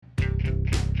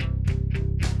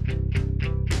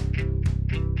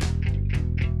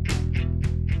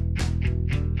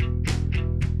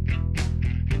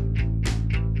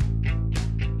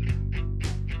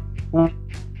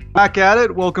Back at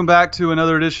it. Welcome back to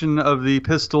another edition of the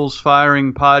Pistols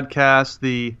Firing Podcast,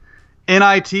 the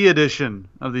NIT edition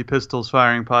of the Pistols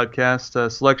Firing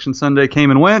Podcast. Selection Sunday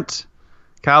came and went.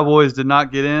 Cowboys did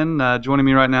not get in. Joining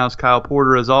me right now is Kyle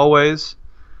Porter, as always.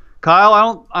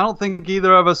 Kyle, I don't think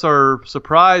either of us are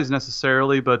surprised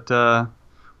necessarily, but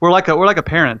we're like a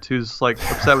parent who's like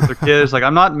upset with their kids. Like,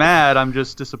 I'm not mad. I'm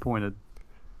just disappointed.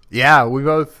 Yeah, we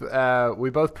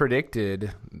both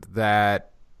predicted that.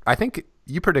 I think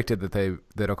you predicted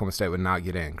that Oklahoma State would not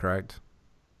get in, correct?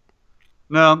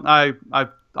 No, I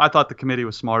thought the committee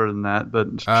was smarter than that,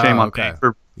 but shame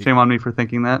on me for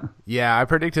thinking that. Yeah, I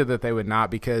predicted that they would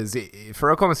not because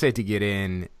for Oklahoma State to get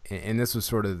in, and this was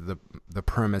sort of the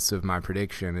premise of my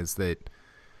prediction, is that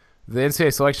the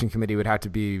NCAA selection committee would have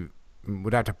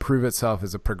to prove itself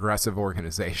as a progressive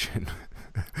organization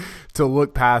to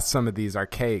look past some of these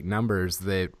archaic numbers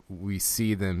that we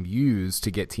see them use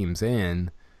to get teams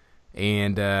in.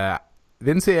 And the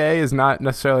NCAA is not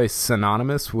necessarily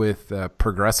synonymous with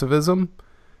progressivism.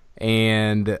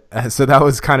 And so that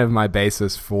was kind of my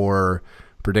basis for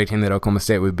predicting that Oklahoma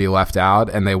State would be left out.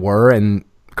 And they were. And,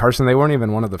 Carson, they weren't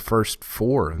even one of the first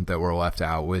four that were left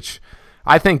out, which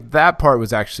I think that part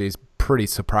was actually pretty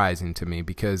surprising to me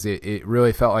because it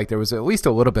really felt like there was at least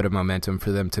a little bit of momentum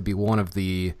for them to be one of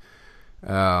the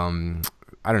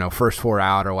first four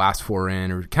out or last four in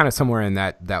or kind of somewhere in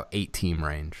that 8-team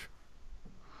range.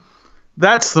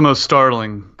 That's the most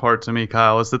startling part to me,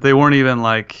 Kyle, is that they weren't even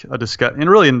like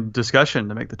in discussion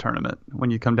to make the tournament when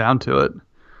you come down to it.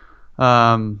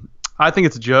 I think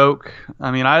it's a joke.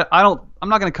 I mean, I'm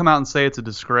not going to come out and say it's a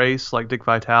disgrace like Dick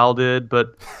Vitale did,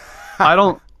 but I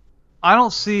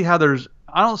don't see how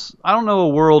I don't know a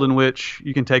world in which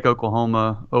you can take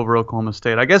Oklahoma over Oklahoma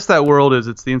State. I guess that world is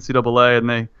it's the NCAA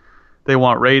and they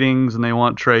want ratings and they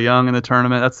want Trae Young in the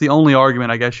tournament. That's the only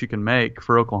argument I guess you can make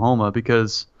for Oklahoma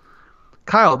because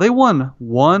Kyle, they won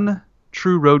one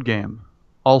true road game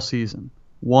all season.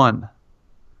 One.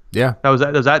 Yeah. That was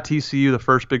at TCU, the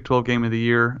first Big 12 game of the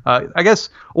year. I guess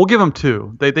we'll give them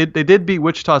two. They did beat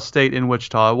Wichita State in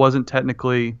Wichita. It wasn't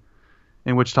technically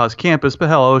in Wichita's campus, but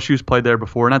hell, OSU's played there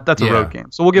before, and that's a road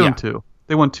game. So we'll give them two.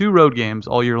 They won two road games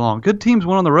all year long. Good teams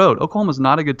win on the road. Oklahoma's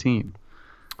not a good team.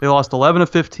 They lost 11 of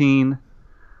 15.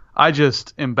 I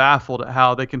just am baffled at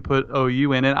how they can put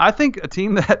OU in. And I think a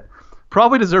team that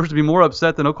probably deserves to be more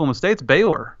upset than Oklahoma State's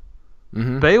Baylor.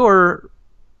 Mm-hmm. Baylor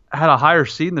had a higher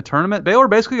seed in the tournament. Baylor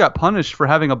basically got punished for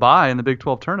having a bye in the Big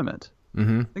 12 tournament.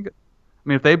 Mm-hmm. I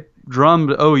mean, if they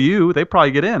drummed OU, they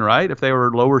probably get in, right? If they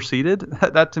were lower seeded,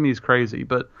 that to me is crazy.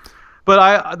 But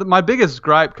my biggest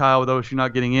gripe, Kyle, with OSU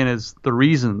not getting in is the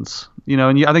reasons. You know,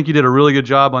 and I think you did a really good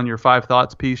job on your 5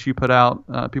 thoughts piece you put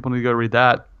out. People need to go read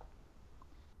that.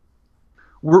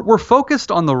 We're focused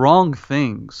on the wrong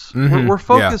things. Mm-hmm. We're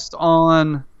focused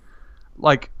on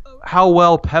like how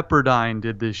well Pepperdine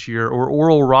did this year, or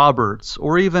Oral Roberts,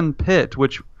 or even Pitt,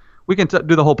 which we can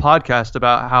do the whole podcast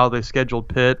about how they scheduled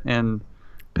Pitt, and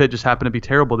Pitt just happened to be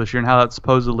terrible this year, and how that's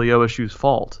supposedly OSU's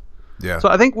fault. Yeah. So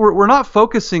I think we're not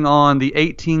focusing on the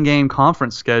 18-game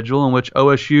conference schedule in which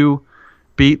OSU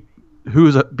beat a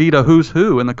who's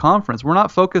who in the conference. We're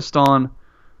not focused on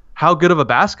how good of a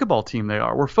basketball team they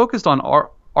are. We're focused on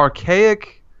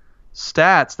archaic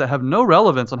stats that have no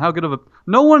relevance on how good of a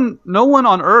no one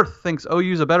on earth thinks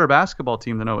OU's a better basketball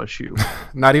team than OSU.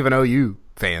 Not even OU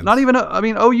fans.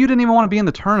 OU didn't even want to be in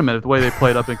the tournament the way they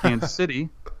played up in Kansas City.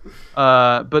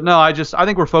 But no, I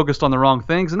think we're focused on the wrong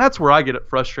things, and that's where I get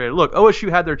frustrated. Look, OSU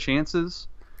had their chances.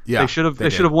 Yeah, they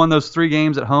should have won those 3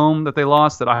 games at home that they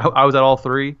lost. That I was at all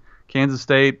 3: Kansas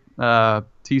State,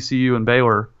 TCU, and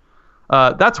Baylor.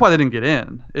 That's why they didn't get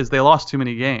in, is they lost too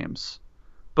many games.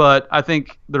 But I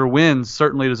think their wins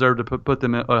certainly deserve to put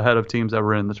them ahead of teams that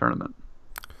were in the tournament.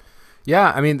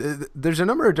 Yeah, I mean, there's a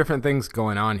number of different things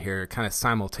going on here kind of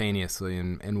simultaneously,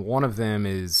 and one of them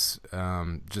is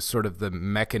just sort of the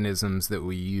mechanisms that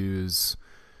we use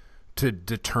to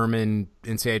determine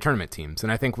NCAA tournament teams.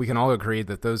 And I think we can all agree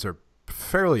that those are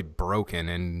fairly broken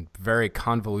and very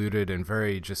convoluted and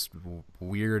very just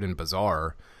weird and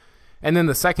bizarre. And then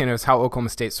the second is how Oklahoma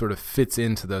State sort of fits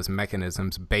into those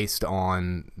mechanisms based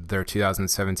on their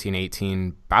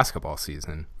 2017-18 basketball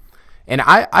season. And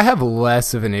I have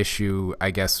less of an issue,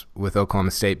 I guess, with Oklahoma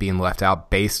State being left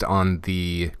out based on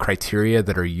the criteria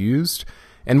that are used,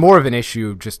 and more of an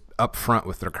issue just up front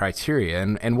with their criteria.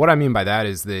 And what I mean by that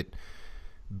is that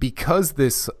because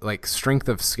this like strength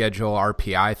of schedule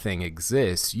RPI thing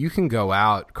exists, you can go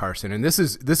out, Carson, and this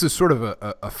is sort of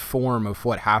a form of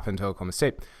what happened to Oklahoma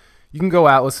State. You can go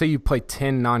out, let's say you play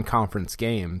 10 non-conference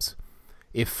games,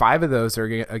 if 5 of those are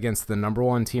against the number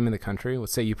 1 team in the country,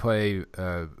 let's say you play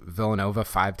Villanova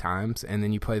 5 times, and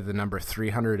then you play the number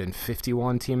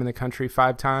 351 team in the country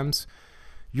 5 times,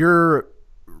 your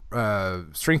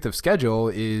strength of schedule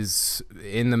is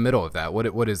in the middle of that.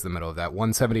 What is the middle of that?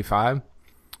 175?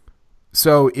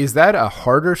 So is that a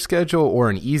harder schedule or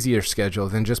an easier schedule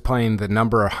than just playing the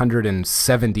number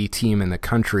 170 team in the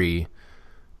country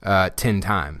 10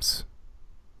 times?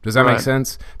 Does that make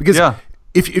sense? Because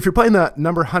if you're playing the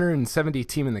number 170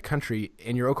 team in the country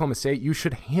and you're Oklahoma State, you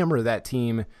should hammer that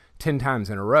team 10 times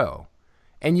in a row.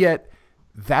 And yet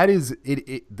that is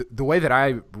the way that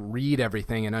I read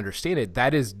everything and understand it,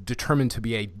 that is determined to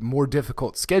be a more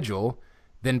difficult schedule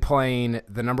than playing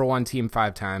the number 1 team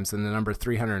 5 times and the number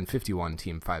 351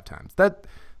 team 5 times.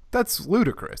 That's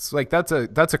ludicrous. Like that's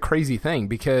a crazy thing,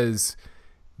 because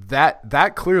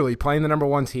that clearly, playing the number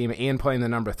 1 team and playing the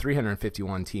number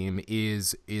 351 team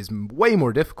is way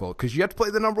more difficult, because you have to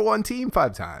play the number 1 team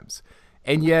 5 times.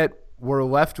 And yet we're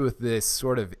left with this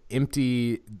sort of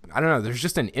empty, I don't know, there's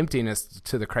just an emptiness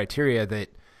to the criteria that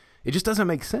it just doesn't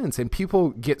make sense. And people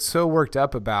get so worked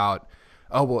up about,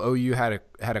 oh, well, OU had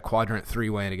a quadrant 3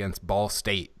 win against Ball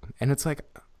State. And it's like,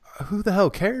 who the hell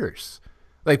cares?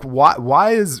 Like,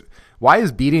 why is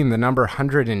beating the number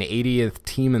 180th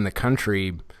team in the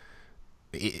country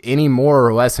any more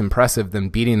or less impressive than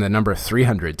beating the number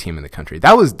 300 team in the country?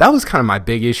 That was kind of my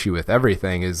big issue with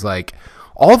everything, is like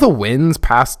all the wins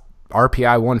past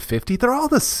RPI 150, they're all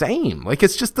the same. Like,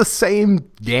 it's just the same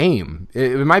game.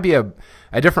 It might be a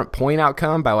different point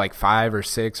outcome by like 5 or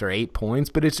 6 or 8 points,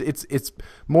 but it's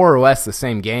more or less the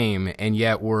same game, and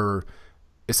yet we're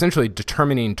essentially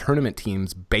determining tournament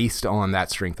teams based on that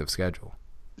strength of schedule.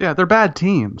 Yeah, they're bad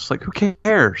teams. Like, who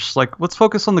cares? Like, let's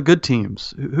focus on the good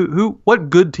teams. What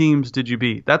good teams did you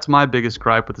beat? That's my biggest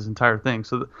gripe with this entire thing.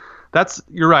 So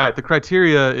you're right. The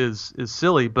criteria is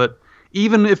silly, but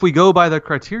even if we go by the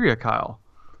criteria, Kyle,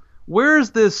 where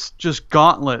is this just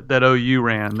gauntlet that OU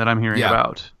ran that I'm hearing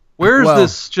about? Where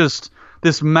is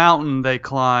this mountain they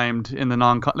climbed in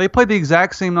the they played the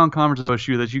exact same non-conference as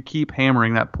OSU that you keep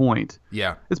hammering that point.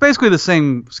 Yeah. It's basically the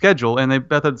same schedule, and they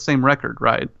both had the same record,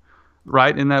 right?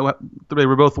 Right? In that they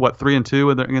were both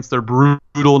 3-2 against their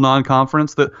brutal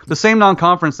non-conference. The same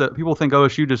non-conference that people think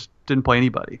OSU just didn't play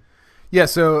anybody. Yeah,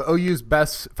 so OU's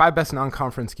 5 best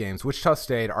non-conference games: Wichita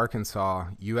State, Arkansas,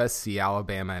 USC,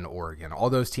 Alabama, and Oregon. All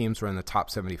those teams were in the top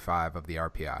 75 of the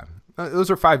RPI.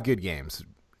 Those are 5 good games.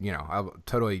 You know, I'll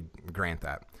totally grant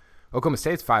that. Oklahoma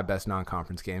State's 5 best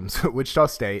non-conference games: Wichita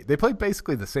State. They played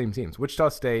basically the same teams: Wichita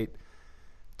State,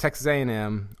 Texas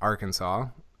A&M, Arkansas,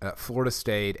 Florida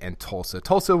State, and Tulsa.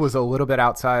 Tulsa was a little bit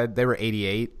outside. They were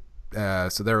 88, so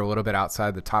they were a little bit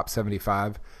outside the top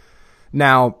 75.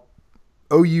 Now,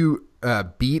 OU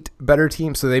beat better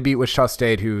teams. So they beat Wichita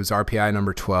State, who's RPI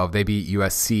number 12. They beat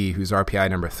USC, who's RPI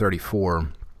number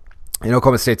 34. And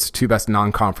Oklahoma State's 2 best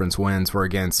non-conference wins were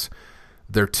against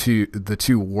the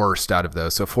two worst out of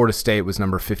those. So Florida State was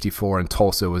number 54 and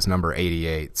Tulsa was number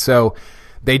 88. So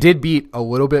they did beat a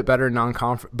little bit better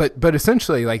non-conference, but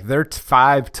essentially, like, their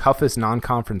 5 toughest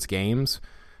non-conference games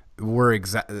were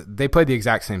they played the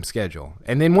exact same schedule.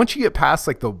 And then once you get past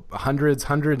like the hundreds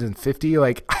and 50,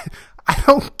 like, I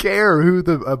don't care who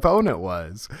the opponent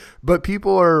was, but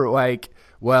people are like,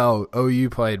 well, OU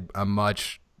played a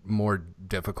much more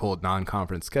difficult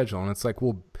non-conference schedule. And it's like,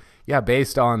 well, yeah,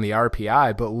 based on the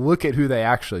RPI, but look at who they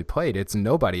actually played. It's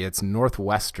nobody. It's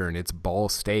Northwestern. It's Ball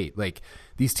State. Like,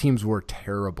 these teams were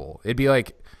terrible. It'd be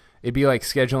like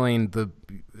scheduling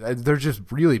they're just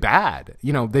really bad.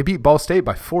 You know, they beat Ball State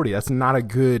by 40. That's not a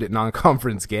good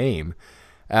non-conference game.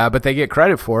 But they get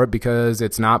credit for it because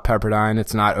it's not Pepperdine,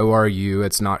 it's not ORU,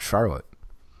 it's not Charlotte.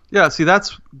 Yeah, see,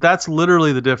 that's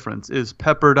literally the difference, is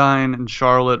Pepperdine and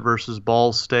Charlotte versus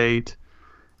Ball State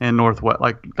and Northwest.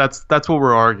 Like, that's what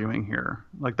we're arguing here.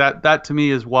 Like, that to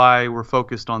me is why we're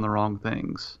focused on the wrong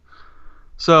things.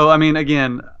 So, I mean,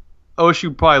 again,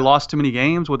 OSU probably lost too many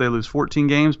games. Would they lose 14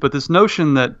 games? But this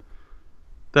notion that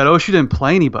OSU didn't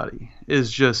play anybody is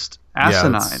just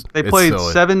asinine. Yeah, they played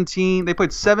 17. They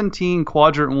played 17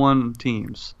 quadrant 1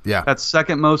 teams. Yeah, that's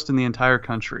second most in the entire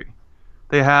country.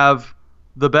 They have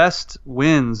the best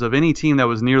wins of any team that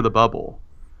was near the bubble.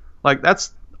 Like,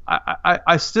 that's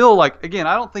I still, like, again,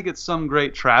 I don't think it's some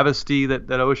great travesty that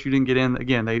OSU didn't get in.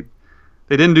 Again, they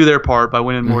didn't do their part by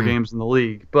winning more games in the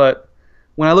league. But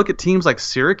when I look at teams like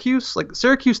Syracuse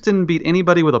didn't beat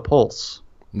anybody with a pulse.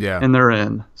 Yeah, and they're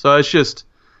in. So it's just.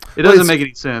 It doesn't make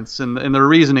any sense, and the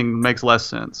reasoning makes less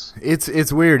sense.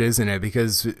 It's weird, isn't it?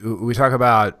 Because we go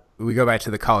back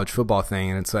to the college football thing,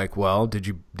 and it's like, well, did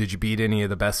you beat any of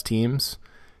the best teams?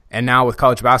 And now with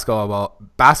college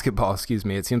basketball, excuse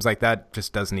me, it seems like that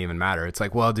just doesn't even matter. It's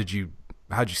like, well,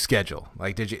 how'd you schedule?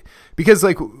 Like, because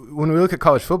like when we look at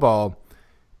college football,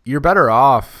 you're better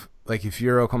off, like if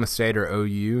you're Oklahoma State or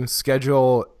OU,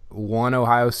 schedule one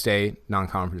Ohio State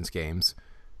non-conference games,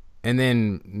 and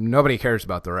then nobody cares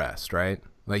about the rest, right?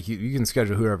 Like you can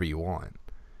schedule whoever you want.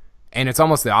 And it's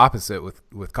almost the opposite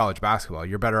with college basketball.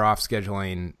 You're better off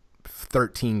scheduling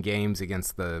 13 games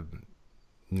against the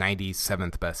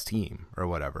 97th best team or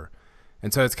whatever.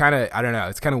 And so it's kind of, I don't know,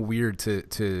 it's kind of weird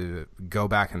to go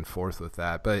back and forth with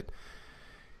that. But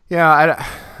yeah,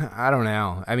 I don't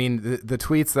know. I mean, the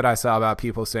tweets that I saw about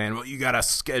people saying, well, you got to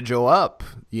schedule up,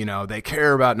 they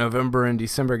care about November and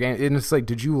December games. And it's like,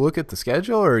 did you look at the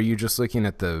schedule, or are you just looking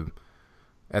at the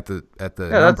number?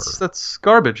 That's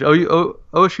garbage.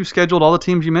 OSU scheduled all the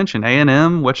teams you mentioned,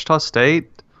 A&M, Wichita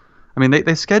State. I mean,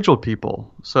 they scheduled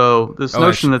people. So this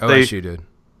notion that OSU did.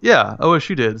 Yeah,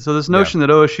 OSU did. So this notion that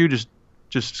OSU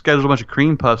just scheduled a bunch of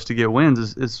cream puffs to get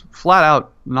wins is flat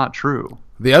out not true.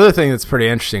 The other thing that's pretty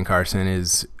interesting, Carson,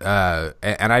 is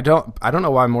and I don't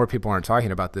know why more people aren't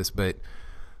talking about this, but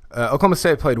Oklahoma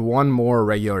State played one more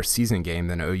regular season game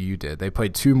than OU did. They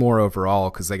played two more overall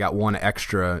because they got one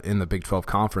extra in the Big 12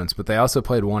 Conference, but they also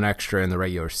played one extra in the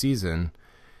regular season.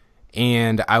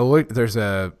 And I looked. There's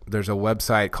a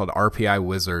website called RPI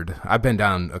Wizard. I've been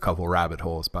down a couple rabbit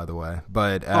holes, by the way.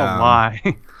 But oh my,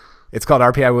 it's called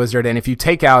RPI Wizard. And if you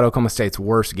take out Oklahoma State's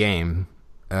worst game,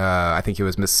 I think it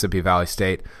was Mississippi Valley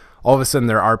State, all of a sudden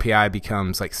their RPI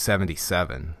becomes like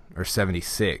 77 or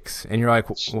 76, and you're like,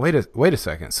 wait a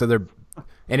second. So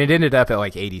and it ended up at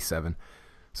like 87.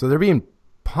 So they're being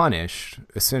punished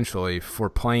essentially for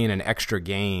playing an extra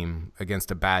game against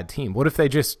a bad team. What if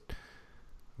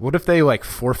they like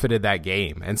forfeited that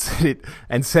game and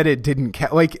said it didn't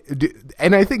count? Like,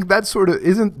 and I think that sort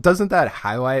of doesn't that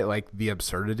highlight like the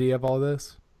absurdity of all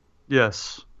this?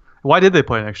 Yes. Why did they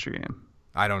play an extra game?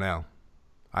 I don't know.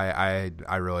 I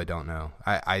really don't know.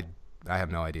 I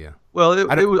have no idea. Well,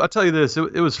 I'll tell you this.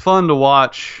 It was fun to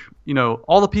watch.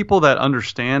 All the people that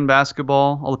understand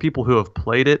basketball, all the people who have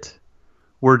played it,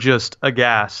 were just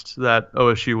aghast that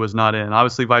OSU was not in.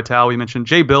 Obviously, Vital, we mentioned.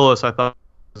 Jay Billis, I thought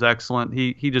was excellent.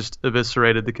 He just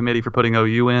eviscerated the committee for putting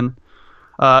OU in.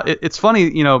 It's funny,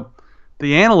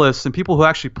 the analysts and people who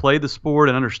actually play the sport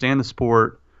and understand the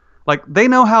sport, like they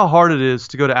know how hard it is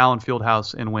to go to Allen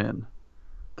Fieldhouse and win.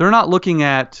 They're not looking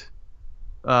at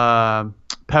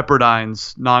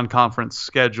Pepperdine's non-conference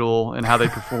schedule and how they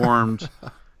performed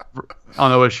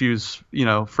on OSU's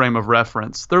frame of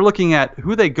reference. They're looking at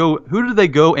who did they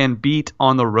go and beat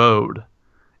on the road.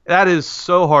 That is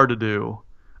so hard to do.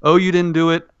 OU didn't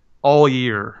do it all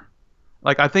year.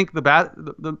 Like I think the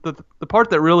part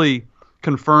that really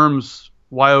confirms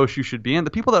why OSU should be in,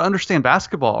 the people that understand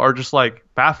basketball are just like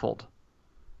baffled,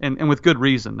 and with good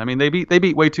reason. I mean, they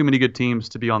beat way too many good teams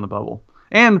to be on the bubble.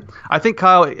 And I think,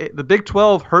 Kyle, the Big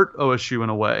 12 hurt OSU in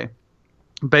a way.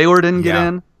 Baylor didn't get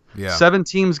in. Yeah. 7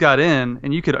 teams got in,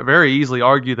 and you could very easily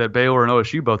argue that Baylor and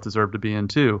OSU both deserve to be in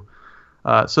too.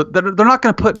 So they're not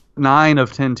going to put 9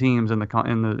 of 10 teams in the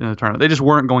tournament. They just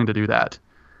weren't going to do that.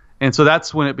 And so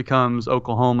that's when it becomes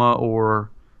Oklahoma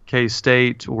or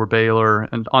K-State or Baylor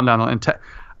and on down. And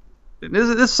this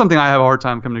is something I have a hard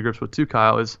time coming to grips with too,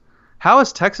 Kyle, is how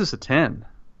is Texas a 10?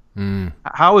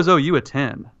 How is OU a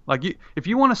 10? Like, if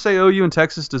you want to say OU and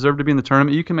Texas deserve to be in the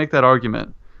tournament, you can make that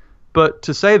argument. But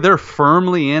to say they're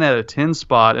firmly in at a 10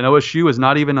 spot and OSU is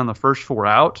not even on the first 4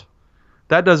 out,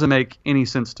 that doesn't make any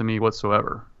sense to me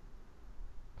whatsoever.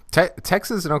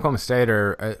 Texas and Oklahoma State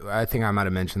are, I think I might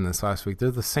have mentioned this last week,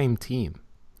 they're the same team.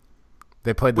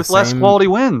 They played with less quality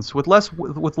wins, with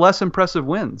less impressive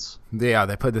wins. Yeah,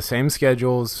 they played the same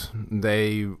schedules.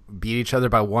 They beat each other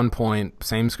by 1 point.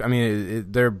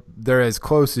 They're as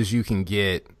close as you can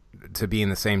get to being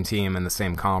the same team in the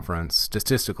same conference,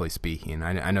 statistically speaking.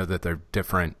 I know that they're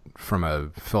different from a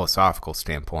philosophical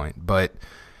standpoint, but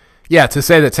yeah, to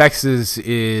say that Texas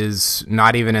is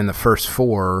not even in the first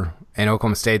 4 and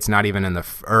Oklahoma State's not even in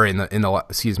in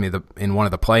one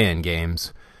of the play-in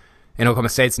games, and Oklahoma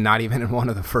State's not even in one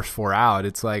of the first 4 out,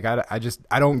 it's like I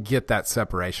don't get that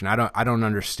separation. I don't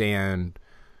understand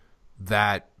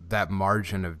that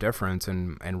margin of difference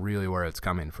and really where it's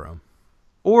coming from.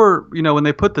 Or, when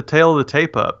they put the tail of the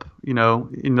tape up,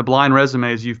 in the blind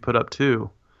resumes you've put up too,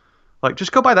 like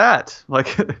just go by that.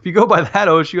 Like if you go by that,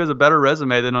 OSU has a better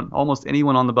resume than almost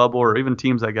anyone on the bubble or even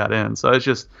teams that got in. So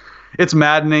it's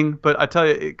maddening. But I tell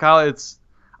you, Kyle,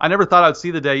 I never thought I'd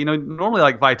see the day. Normally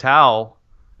like Vital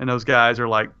and those guys are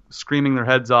like screaming their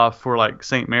heads off for like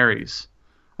St. Mary's.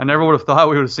 I never would have thought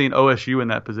we would have seen OSU in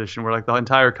that position where like the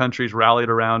entire country's rallied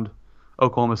around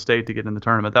Oklahoma State to get in the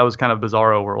tournament. That was kind of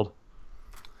bizarro world.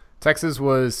 Texas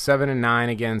was 7-9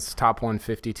 against top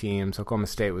 150 teams. Oklahoma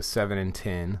State was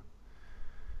 7-10.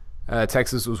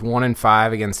 Texas was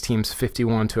 1-5 against teams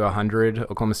 51 to 100.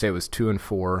 Oklahoma State was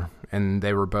 2-4, and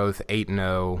they were both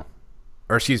 8-0.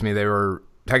 Or excuse me,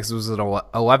 Texas was at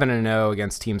 11-0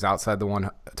 against teams outside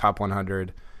the top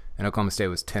 100, and Oklahoma State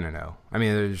was 10-0. I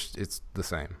mean, it's the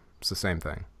same. It's the same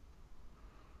thing.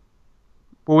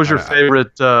 What was your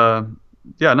favorite? They're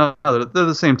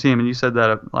the same team, and you said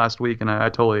that last week, and I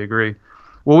totally agree.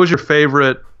 What was your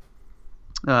favorite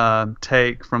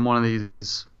take from one of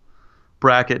these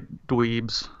bracket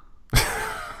dweebs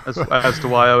as to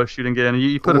why OSU didn't get in?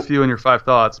 You put a few in your 5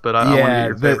 thoughts, but I want to get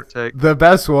your favorite take. The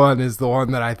best one is the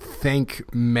one that I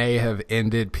think may have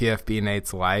ended PFB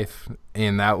Nate's life,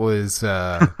 and that was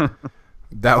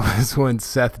when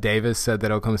Seth Davis said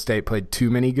that Oklahoma State played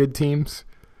too many good teams.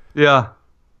 Yeah.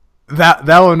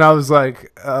 That one, I was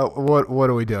like, what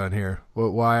are we doing here?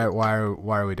 Why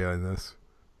are we doing this?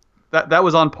 That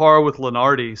was on par with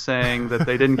Lenardi saying that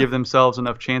they didn't give themselves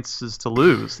enough isn't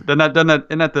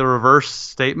that the reverse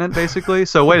statement basically?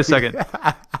 So wait a second,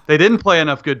 yeah. They didn't play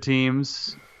enough good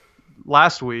teams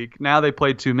last week. Now they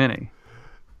played too many.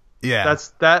 Yeah,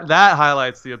 that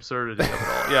highlights the absurdity of it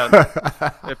all. Yeah,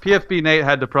 PFB Nate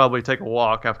had to probably take a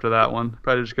walk after that one.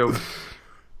 Probably just go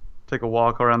take a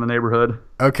walk around the neighborhood.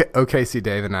 Okay, OKC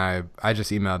Dave and I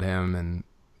just emailed him and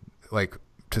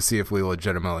to see if we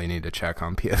legitimately need to check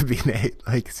on PFB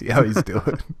Nate, see how he's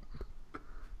doing.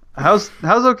 How's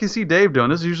OKC Dave doing?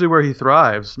 This is usually where he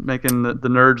thrives, making the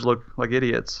nerds look like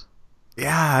idiots.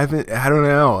 Yeah, I don't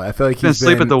know. I feel like he's been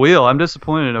asleep at the wheel. I'm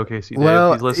disappointed in OKC Dave.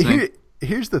 Well, he's listening.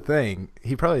 Here's the thing.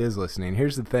 He probably is listening.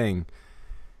 Here's the thing.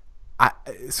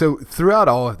 So throughout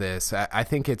all of this, I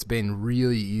think it's been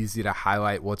really easy to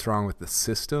highlight what's wrong with the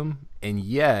system, and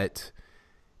yet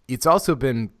it's also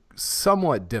been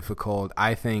somewhat difficult,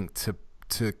 I think,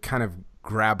 to kind of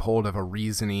grab hold of a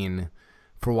reasoning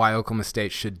for why Oklahoma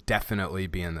State should definitely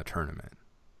be in the tournament.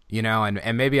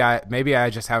 And maybe I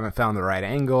just haven't found the right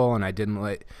angle, and I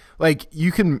didn't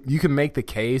you can make the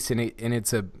case, and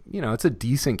it's a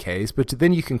decent case, but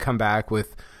then you can come back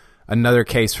with another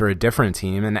case for a different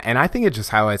team, and I think it just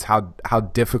highlights how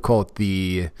difficult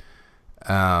the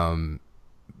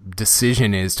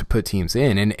decision is to put teams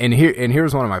in. And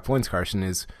here's one of my points, Carson,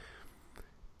 is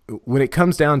when it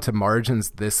comes down to margins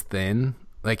this thin,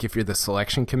 if you're the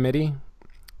selection committee,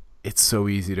 it's so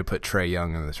easy to put Trae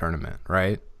Young in the tournament,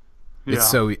 right? Yeah.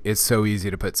 It's so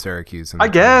easy to put Syracuse in the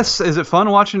tournament. Is it fun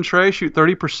watching Trae shoot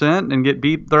 30% and get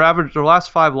beat? Their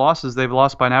last 5 losses, they've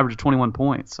lost by an average of 21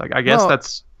 points. I guess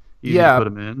that's easy to put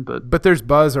them in, but there's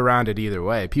buzz around it either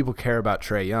way. People care about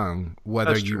Trae Young,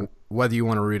 whether you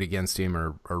want to root against him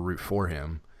or root for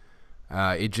him.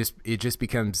 It just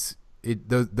becomes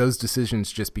those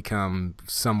decisions just become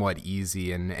somewhat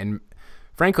easy, and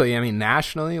frankly, I mean,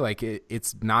 nationally,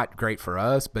 it's not great for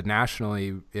us, but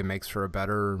nationally, it makes for a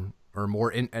better or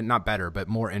more not better, but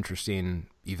more interesting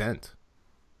event.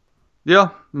 Yeah,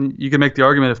 you can make the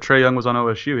argument if Trae Young was on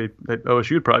OSU,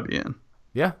 OSU would probably be in.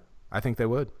 Yeah, I think they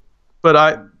would.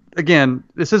 But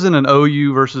this isn't an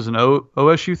OU versus an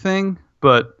OSU thing,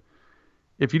 but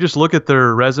if you just look at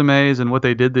their resumes and what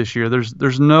they did this year,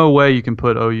 there's no way you can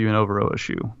put OU in over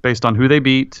OSU based on who they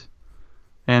beat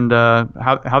and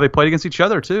how they played against each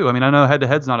other too. I mean, I know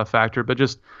head-to-head's not a factor, but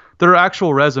just their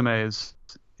actual resumes,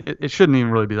 it shouldn't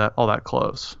even really be all that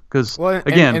close. Because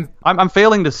I'm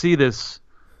failing to see this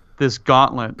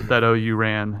gauntlet that OU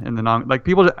ran in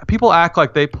the people act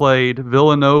like they played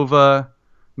Villanova,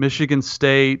 Michigan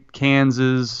State,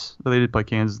 Kansas. They did play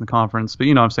Kansas in the conference, but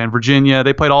you know what I'm saying. Virginia,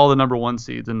 they played all the number 1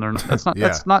 seeds, and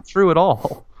that's not true at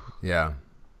all. Yeah.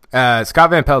 Scott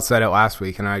Van Pelt said it last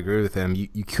week, and I agree with him.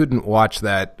 You couldn't watch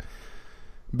that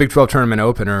Big 12 tournament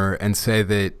opener and say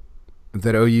that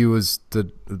OU was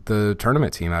the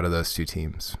tournament team out of those 2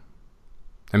 teams.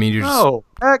 I mean, you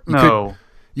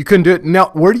couldn't do it.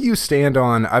 Now, where do you stand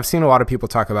on? I've seen a lot of people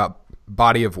talk about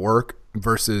body of work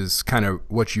versus kind of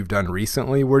what you've done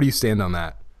recently. Where do you stand on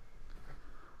that?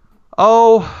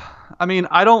 Oh, I mean,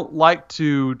 I don't like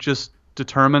to just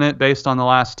determine it based on the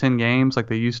last 10 games like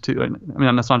they used to. I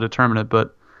mean, that's not determinate,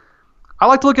 but I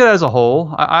like to look at it as a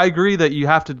whole. I agree that you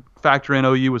have to factor in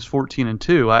OU was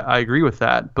 14-2. I agree with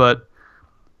that, but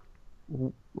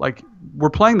we're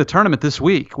playing the tournament this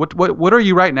week. What are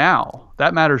you right now?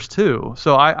 That matters too.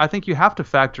 So I think you have to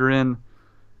factor in.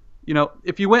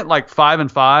 If you went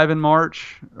 5-5 in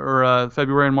March or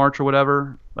February and March or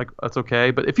whatever, that's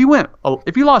okay. But if you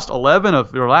lost 11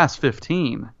 of your last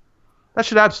 15, that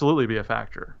should absolutely be a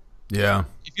factor. Yeah.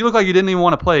 If you look like you didn't even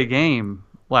want to play a game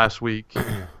last week,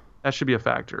 That should be a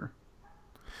factor.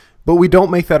 But we don't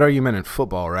make that argument in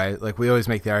football, right? Like we always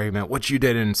make the argument, what you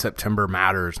did in September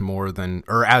matters more than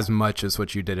or as much as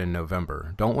what you did in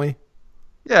November, don't we?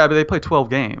 Yeah, but they play 12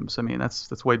 games. I mean,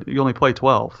 that's way you only play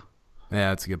 12. Yeah,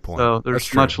 that's a good point. So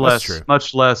there's much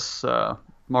less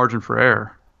margin for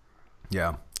error.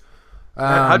 Yeah.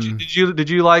 Did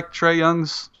you like Trae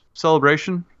Young's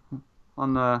celebration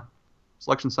on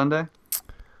Selection Sunday?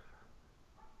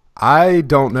 I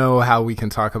don't know how we can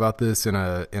talk about this in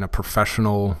a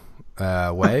professional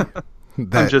way.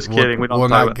 I'm just kidding. Will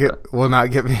not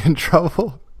get me in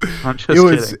trouble. I'm just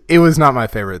kidding. It was not my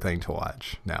favorite thing to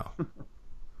watch. No.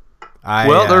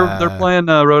 They're playing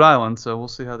Rhode Island, so we'll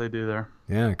see how they do there.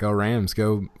 Yeah, go Rams.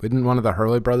 Go. Isn't one of the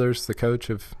Hurley brothers the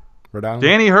coach of Rhode Island?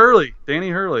 Danny Hurley,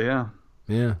 yeah.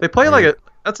 Yeah. They play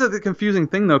that's the confusing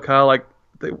thing though, Kyle. Like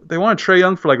they want Trae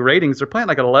Young for like ratings. They're playing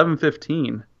like at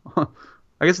 11:15. I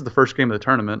guess it's the first game of the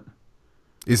tournament.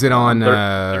 Is it on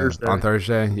Thursday? On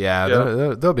Thursday? Yeah.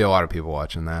 There'll be a lot of people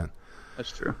watching that.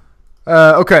 That's true.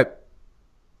 Okay.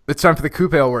 It's time for the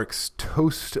Coop Ale Works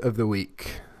Toast of the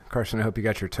Week. Carson, I hope you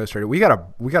got your toast ready. We got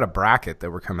a bracket that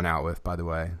we're coming out with, by the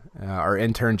way. Our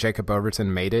intern Jacob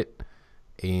Overton made it,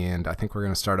 and I think we're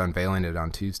going to start unveiling it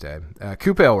on Tuesday.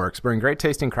 Coop Ale Works, bring great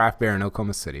tasting craft beer in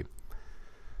Oklahoma City.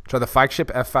 Try the Flagship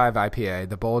F5 IPA,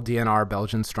 the Bold DNR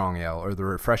Belgian Strong Ale, or the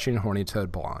refreshing Horny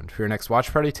Toad Blonde. For your next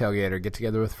watch party, tailgate, or get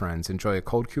together with friends, enjoy a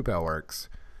cold Coop Ale Works.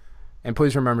 And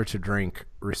please remember to drink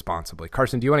responsibly.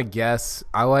 Carson, do you want to guess?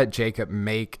 I'll let Jacob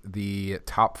make the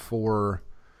top 4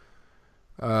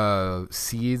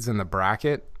 seeds in the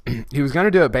bracket. He was going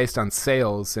to do it based on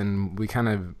sales, and we kind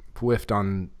of whiffed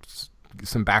on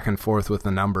some back and forth with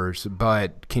the numbers.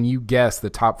 But can you guess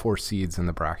the top 4 seeds in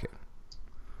the bracket?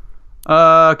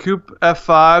 Coop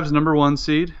F5's number 1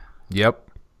 seed. Yep.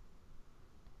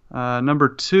 Number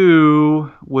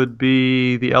 2 would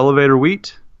be the Elevator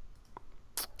Wheat.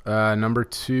 Number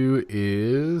 2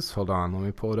 is, hold on, let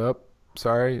me pull it up.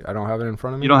 Sorry, I don't have it in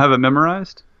front of me. You don't have it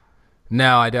memorized?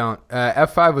 No, I don't.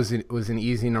 F5 was an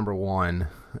easy number 1.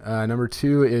 Number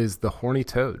 2 is the Horny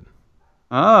Toad.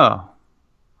 Oh,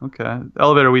 okay.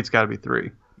 Elevator Wheat's got to be 3.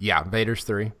 Yeah, Vader's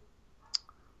 3.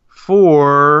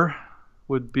 4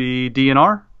 would be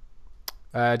DNR.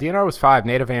 DNR was 5.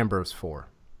 Native Amber was 4.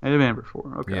 Native Amber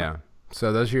 4. Okay. Yeah.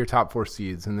 So those are your top 4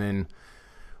 seeds, and then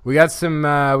we got some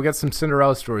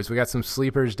Cinderella stories. We got some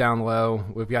sleepers down low.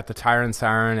 We've got the Tyrant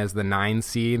Siren as the 9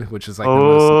 seed, which is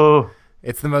like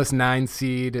it's the most 9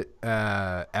 seed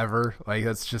ever. Like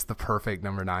that's just the perfect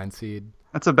number 9 seed.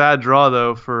 That's a bad draw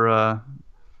though for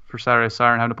Saturday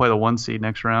Siren having to play the 1 seed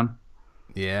next round.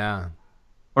 Yeah.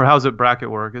 Or how's it bracket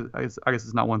work? I guess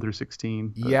it's not 1 through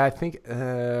 16. But. Yeah, I think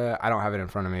I don't have it in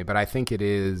front of me, but I think it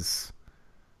is.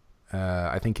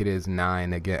 I think it is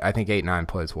 9 again. I think 8-9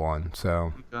 plays 1.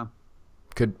 So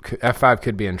could F5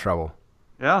 could be in trouble.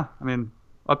 Yeah, I mean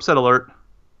upset alert.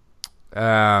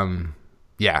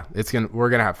 Yeah, we're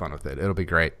gonna have fun with it. It'll be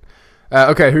great.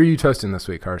 Okay, who are you toasting this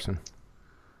week, Carson?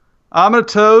 I'm gonna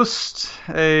toast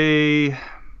a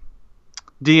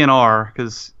DNR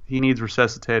because he needs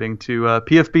resuscitating to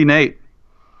PFB Nate.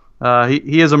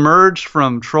 He has emerged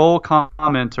from troll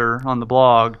commenter on the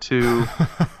blog to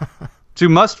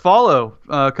must follow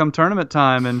come tournament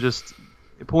time, and just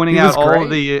pointing out all of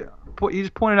the. He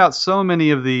just pointed out so many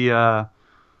of the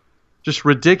just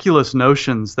ridiculous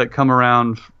notions that come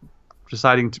around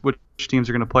deciding which teams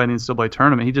are going to play in the NCAA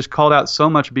tournament. He just called out so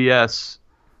much BS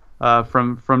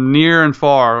from near and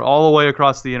far, all the way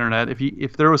across the internet.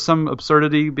 If there was some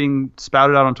absurdity being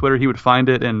spouted out on Twitter, he would find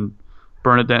it and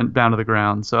burn it down to the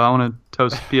ground. So I want to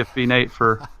toast PFB Nate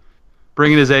for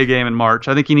bringing his A game in March.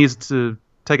 I think he needs to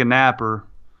take a nap or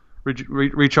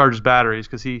recharge his batteries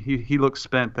because he looked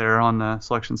spent there on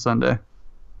Selection Sunday.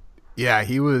 Yeah,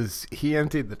 he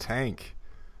emptied the tank.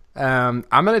 I'm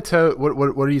gonna toast.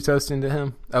 What are you toasting to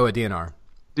him? Oh, a DNR.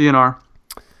 DNR.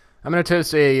 I'm gonna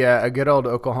toast a good old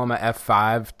Oklahoma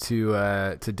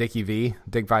F5 to Dickie V,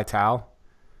 Dick Vitale.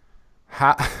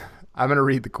 I'm gonna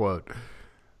read the quote.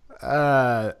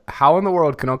 How in the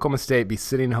world can Oklahoma State be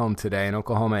sitting home today and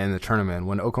Oklahoma in the tournament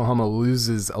when Oklahoma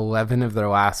loses 11 of their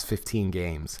last 15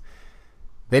 games?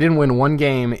 They didn't win 1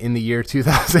 game in the year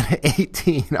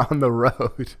 2018 on the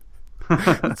road.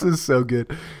 This is so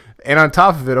good. And on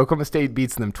top of it, Oklahoma State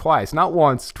beats them twice. Not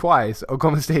once, twice.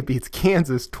 Oklahoma State beats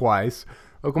Kansas twice.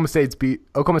 Oklahoma State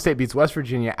beats West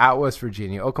Virginia at West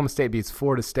Virginia. Oklahoma State beats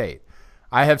Florida State.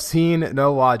 I have seen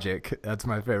no logic. That's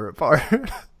my favorite part.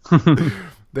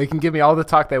 They can give me all the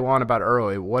talk they want about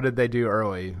early. What did they do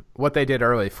early? What they did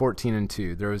early,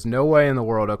 14-2. There was no way in the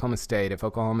world Oklahoma State, if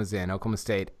Oklahoma's in, Oklahoma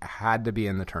State had to be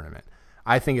in the tournament.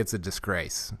 I think it's a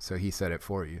disgrace. So he said it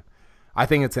for you. I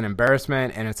think it's an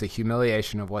embarrassment and it's a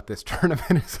humiliation of what this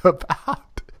tournament is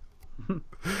about.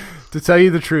 To tell you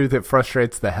the truth, it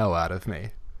frustrates the hell out of me.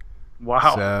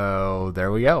 Wow. So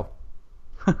there we go.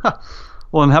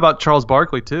 Well, and how about Charles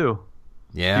Barkley too?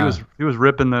 Yeah, he was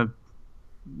ripping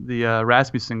the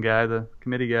Rasmussen guy, the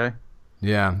committee guy.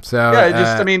 Yeah. So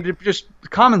yeah, just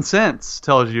common sense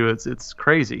tells you it's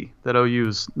crazy that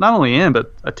OU's not only in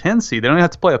but a 10 seed. They don't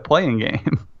have to play a playing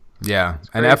game. Yeah,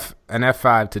 an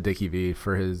F5 to Dickie V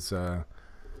for his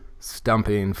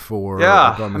stumping for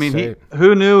yeah. Oklahoma State.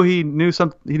 Who knew he knew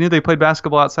they played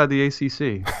basketball outside the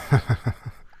ACC.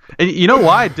 And you know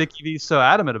why Dickie V's so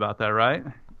adamant about that, right?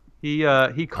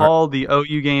 He called the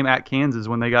OU game at Kansas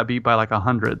when they got beat by like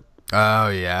 100. Oh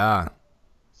yeah.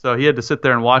 So he had to sit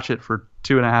there and watch it for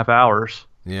 2.5 hours.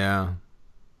 Yeah.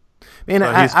 Man,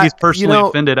 so he's personally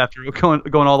offended after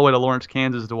going all the way to Lawrence,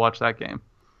 Kansas to watch that game.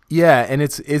 Yeah, and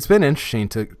it's been interesting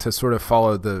to sort of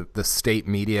follow the state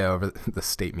media over the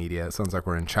state media. It sounds like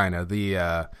we're in China.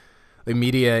 The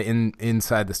media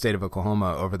inside the state of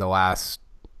Oklahoma over the last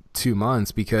 2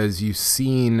 months, because you've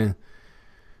seen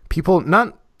people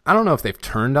not. I don't know if they've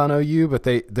turned on OU, but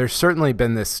there's certainly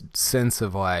been this sense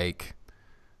of like,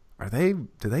 do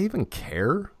they even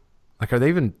care? Like, are they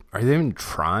even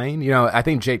trying? You know, I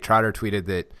think Jake Trotter tweeted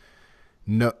that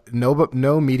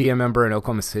no media member in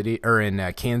Oklahoma City or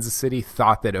in Kansas City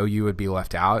thought that OU would be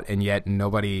left out, and yet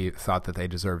nobody thought that they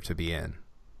deserved to be in.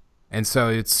 And so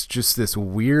it's just this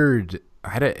weird.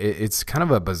 It's kind of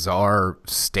a bizarre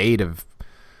state of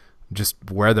just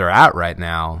where they're at right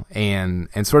now, and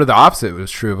sort of the opposite was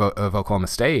true of Oklahoma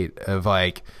State. Of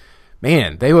like,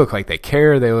 man, they look like they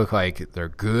care. They look like they're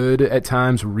good at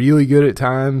times, really good at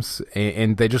times,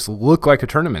 and they just look like a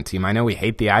tournament team. I know we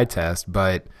hate the eye test,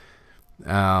 but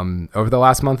over the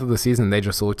last month of the season, they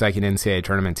just looked like an NCAA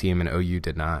tournament team, and OU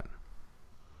did not.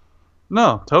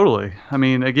 No, totally. I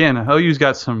mean, again, OU's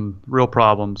got some real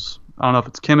problems. I don't know if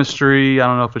it's chemistry. I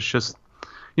don't know if it's just,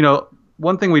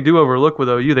 one thing we do overlook with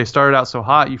OU, they started out so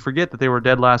hot, you forget that they were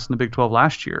dead last in the Big 12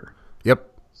 last year. Yep.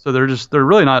 So they're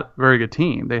really not a very good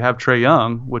team. They have Trae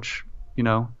Young, which,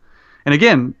 and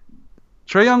again,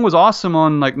 Trae Young was awesome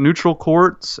on like neutral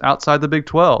courts outside the Big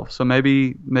 12. So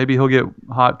maybe he'll get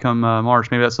hot come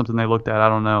March. Maybe that's something they looked at. I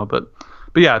don't know. But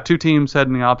yeah, two teams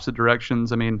heading in the opposite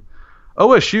directions. I mean,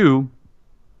 OSU,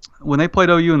 when they played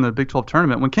OU in the Big 12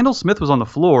 tournament, when Kendall Smith was on the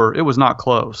floor, it was not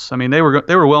close. I mean, they were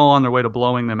well on their way to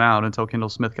blowing them out until Kendall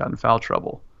Smith got in foul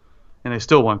trouble, and they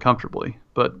still won comfortably.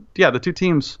 But yeah, the two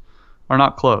teams are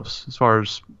not close as far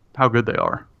as how good they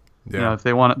are. Yeah. If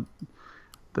they want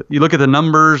to, you look at the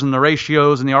numbers and the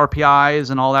ratios and the RPIs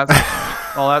and all that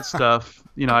all that stuff.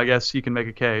 I guess you can make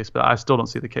a case, but I still don't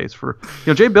see the case for.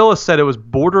 Jay Billis said it was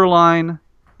borderline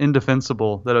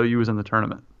indefensible that OU was in the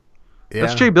tournament. Yeah.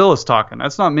 That's Jay Billis talking.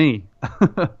 That's not me.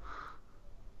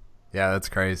 Yeah, that's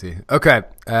crazy. Okay,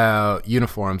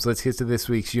 uniforms. Let's get to this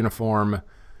week's uniform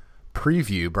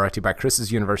preview, brought to you by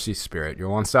Chris's University Spirit, your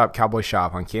one-stop cowboy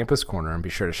shop on Campus Corner, and be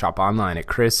sure to shop online at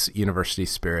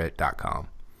chrisuniversityspirit.com.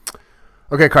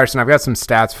 Okay, Carson, I've got some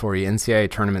stats for you,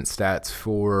 NCAA tournament stats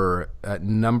for a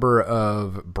number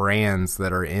of brands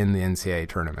that are in the NCAA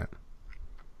tournament.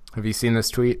 Have you seen this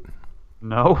tweet?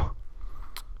 No.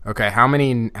 Okay, how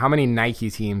many Nike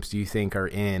teams do you think are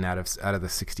in out of the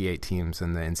 68 teams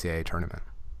in the NCAA tournament?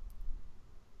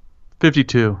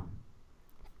 52.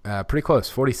 Pretty close,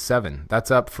 47.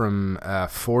 That's up from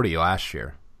 40 last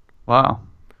year. Wow.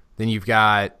 Then you've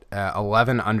got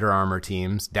 11 Under Armour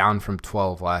teams, down from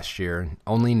 12 last year.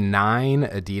 Only 9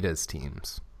 Adidas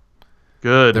teams.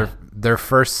 Good. Their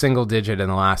first single digit in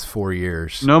the last 4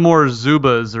 years. No more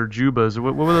Zubas or Jubas.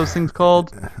 What were those things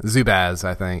called? Zubaz,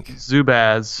 I think.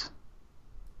 Zubaz.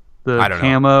 The I don't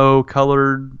camo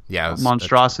colored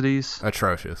monstrosities.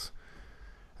 Atrocious.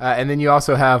 And then you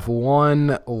also have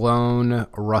one lone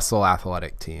Russell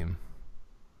Athletic team.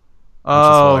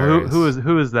 Oh,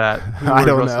 who is that? I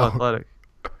don't Russell know. Athletic?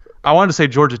 I wanted to say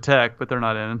Georgia Tech, but they're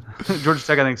not in. Georgia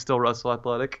Tech, I think, is still Russell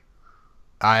Athletic.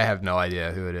 I have no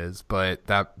idea who it is, but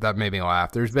that made me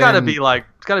laugh. It's gotta be like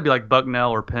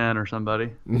Bucknell or Penn or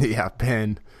somebody. Yeah,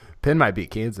 Penn. Penn might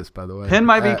beat Kansas, by the way. Penn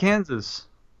might beat Kansas.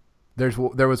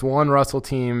 There was one Russell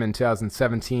team in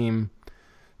 2017,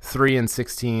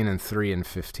 3-16 and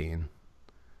 3-15.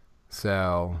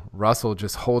 So Russell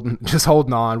just holding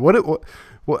on.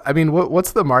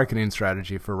 What's the marketing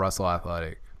strategy for Russell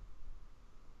Athletic?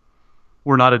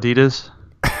 We're not Adidas.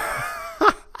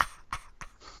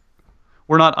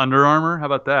 We're not Under Armour. How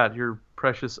about that? Your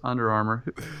precious Under Armour.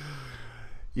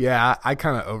 Yeah, I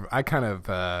kind of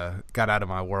got out of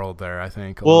my world there. I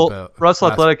think a little Well, bit.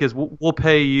 Russell Athletic is we'll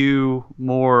pay you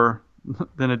more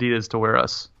than Adidas to wear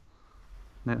us.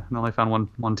 Yeah, and only found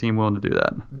one team willing to do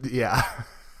that. Yeah.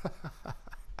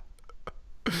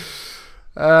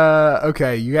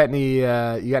 Okay. You got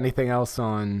anything else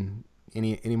on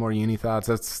any more uni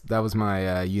thoughts? That was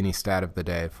my uni stat of the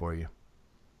day for you.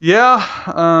 Yeah.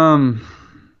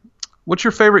 What's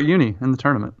your favorite uni in the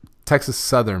tournament? Texas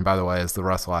Southern, by the way, is the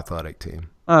Russell Athletic team.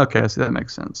 Okay, I see, that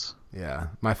makes sense. Yeah.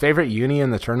 My favorite uni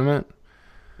in the tournament?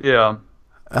 Yeah.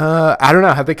 I don't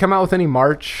know. Have they come out with any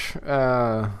March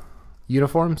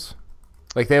uniforms?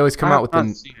 Like they always come out with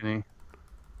the.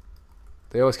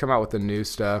 They always come out with the new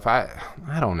stuff. I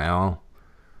don't know.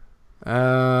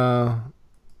 I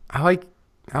like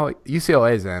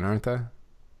UCLA's in, aren't they?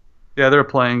 Yeah, they're a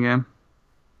playing game.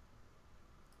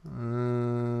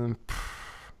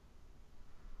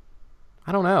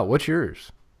 I don't know. What's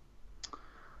yours?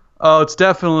 Oh, it's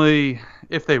definitely,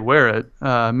 if they wear it,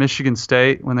 Michigan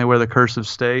State, when they wear the cursive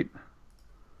state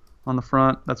on the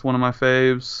front. That's one of my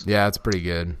faves. Yeah, it's pretty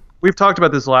good. We've talked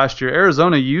about this last year.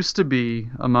 Arizona used to be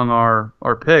among our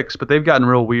picks, but they've gotten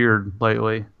real weird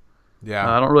lately.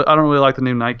 Yeah. I don't really like the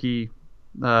new Nike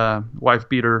wife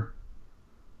beater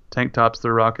tank tops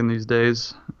they're rocking these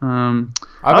days. I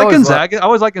like Gonzaga. I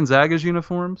always like Gonzaga's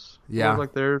uniforms. Yeah. I always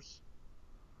like theirs.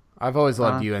 I've always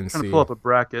loved UNC. I'm trying to pull up a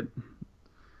bracket.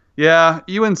 Yeah,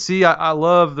 UNC, I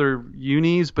love their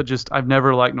unis, but just I've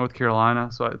never liked North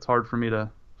Carolina, so it's hard for me to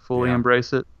fully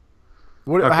embrace it.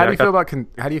 How do you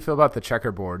feel about the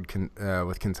checkerboard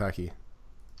with Kentucky?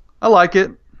 I like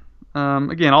it.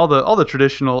 Again, all the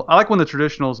traditional. I like when the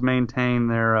traditionals maintain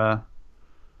their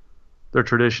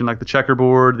tradition, like the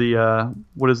checkerboard. The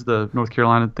what is the North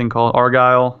Carolina thing called?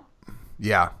 Argyle.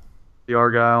 Yeah. The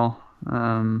Argyle.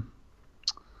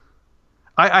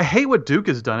 I hate what Duke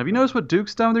has done. Have you noticed what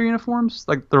Duke's done with their uniforms?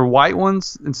 Like their white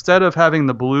ones, instead of having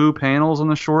the blue panels on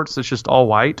the shorts, it's just all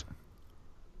white.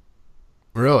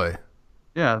 Really?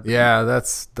 Yeah. Yeah,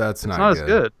 that's not good. It's not as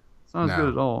good. It's not as good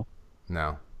at all.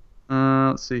 No.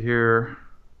 Let's see here.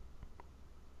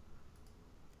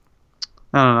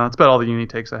 I don't know. That's about all the uni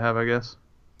takes I have, I guess.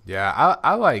 Yeah,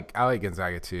 I like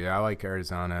Gonzaga too. I like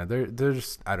Arizona. They're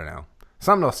just, I don't know,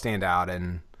 something will stand out.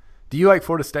 And do you like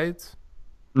Florida State's?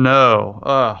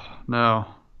 No. No.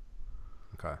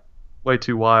 Okay. Way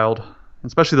too wild.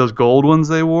 Especially those gold ones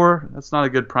they wore. That's not a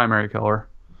good primary color.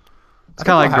 It's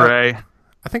kind of like gray.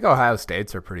 I think Ohio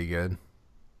State's are pretty good.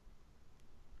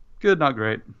 Good, not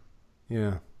great.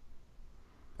 Yeah.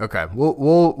 Okay.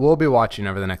 We'll be watching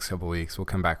over the next couple of weeks. We'll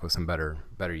come back with some better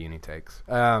uni takes.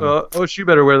 OSU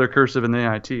better wear their cursive in the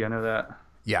NIT. I know that.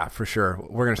 Yeah, for sure.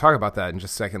 We're going to talk about that in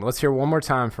just a second. Let's hear one more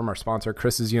time from our sponsor,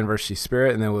 Chris's University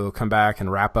Spirit, and then we'll come back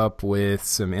and wrap up with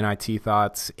some NIT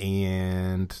thoughts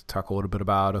and talk a little bit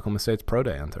about Oklahoma State's Pro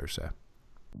Day on Thursday.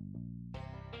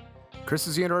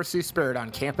 Chris's University Spirit on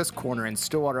Campus Corner in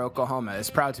Stillwater, Oklahoma is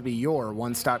proud to be your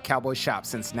one-stop cowboy shop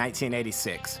since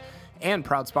 1986 and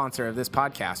proud sponsor of this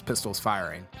podcast, Pistols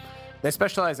Firing. They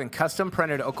specialize in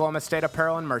custom-printed Oklahoma State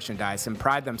apparel and merchandise and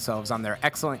pride themselves on their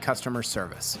excellent customer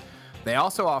service. They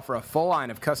also offer a full line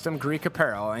of custom Greek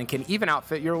apparel and can even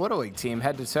outfit your Little League team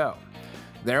head to toe.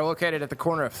 They're located at the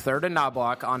corner of 3rd and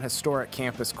Knobloch on historic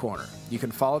Campus Corner. You can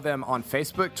follow them on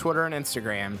Facebook, Twitter, and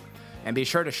Instagram, and be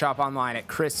sure to shop online at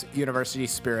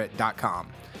chrisuniversityspirit.com.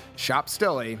 Shop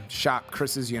Stilly, shop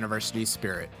Chris's University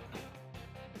Spirit.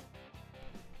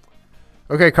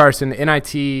 Okay, Carson,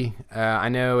 NIT, I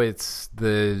know it's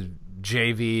the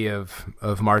JV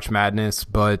of March Madness,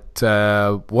 but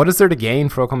what is there to gain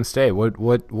for Oklahoma State?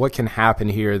 What can happen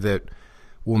here that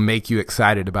will make you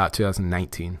excited about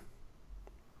 2019?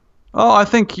 Oh, I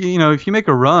think if you make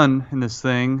a run in this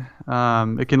thing,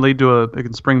 it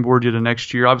can springboard you to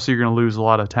next year. Obviously, you're going to lose a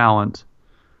lot of talent,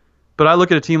 but I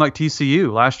look at a team like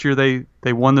TCU. Last year,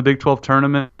 they won the Big 12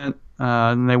 tournament,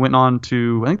 and they went on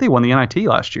to, I think they won the NIT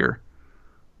last year.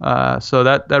 So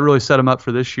that really set them up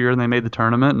for this year, and they made the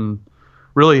tournament and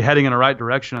really heading in the right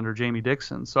direction under Jamie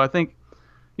Dixon. So I think,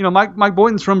 Mike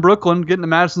Boynton's from Brooklyn. Getting to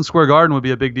Madison Square Garden would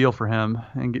be a big deal for him,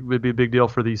 and it would be a big deal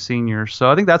for these seniors. So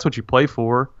I think that's what you play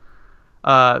for.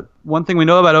 One thing we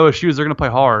know about OSU is they're going to play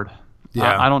hard.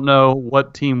 Yeah. I don't know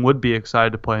what team would be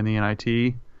excited to play in the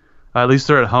NIT. At least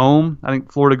they're at home. I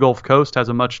think Florida Gulf Coast has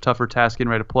a much tougher task getting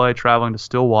ready to play, traveling to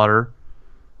Stillwater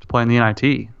to play in the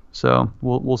NIT. So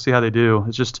we'll see how they do.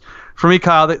 It's just, for me,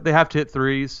 Kyle, they have to hit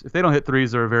threes. If they don't hit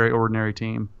threes, they're a very ordinary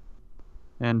team.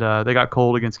 And they got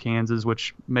cold against Kansas,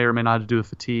 which may or may not have to do with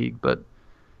fatigue. But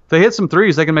if they hit some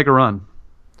threes, they can make a run.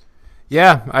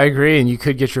 Yeah, I agree. And you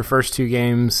could get your first two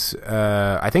games.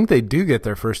 I think they do get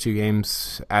their first two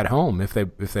games at home if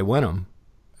they win them.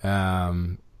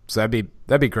 So that'd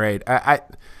be great. It's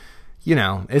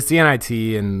the NIT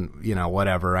and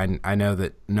whatever. I know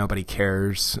that nobody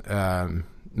cares.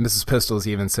 Mrs. Pistols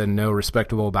even said no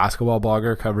respectable basketball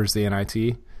blogger covers the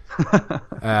NIT,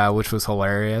 which was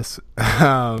hilarious.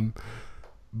 But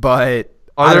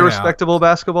are there respectable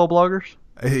basketball bloggers?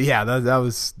 Yeah,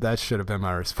 that should have been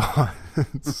my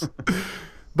response.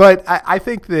 But I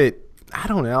think that I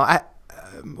don't know.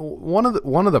 One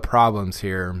of the problems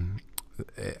here,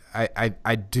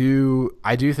 I do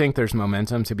think there's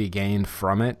momentum to be gained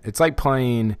from it. It's like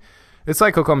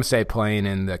Oklahoma State playing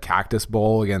in the Cactus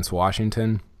Bowl against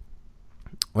Washington.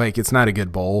 Like, it's not a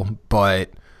good bowl,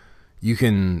 but you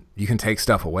can take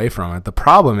stuff away from it. The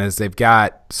problem is they've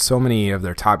got so many of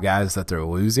their top guys that they're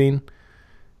losing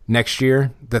next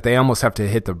year that they almost have to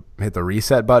hit the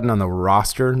reset button on the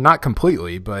roster. Not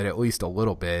completely, but at least a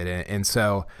little bit. And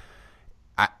so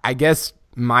I guess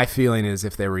my feeling is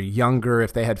if they were younger,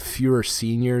 if they had fewer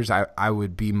seniors, I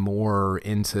would be more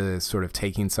into sort of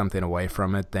taking something away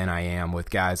from it than I am with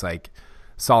guys like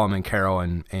Solomon Carroll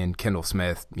and Kendall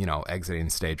Smith, exiting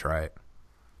stage right.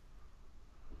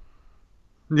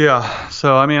 Yeah.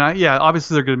 So, I mean,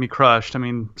 obviously they're going to be crushed. I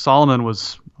mean, Solomon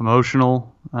was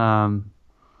emotional.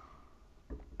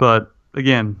 But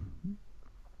again,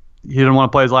 he didn't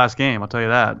want to play his last game. I'll tell you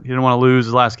that. He didn't want to lose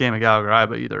his last game at Gallagher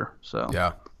either. So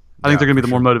yeah. I think they're going to be the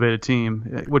more motivated team,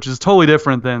 which is totally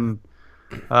different than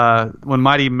when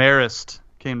Mighty Marist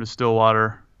came to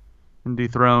Stillwater and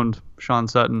dethroned Sean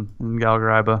Sutton and Gallagher.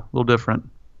 A little different.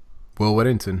 Will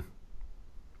Whittington.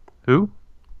 Who?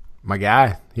 My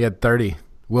guy. He had 30.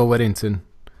 Will Whittington.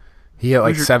 He hit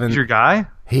like seven. Who's your guy?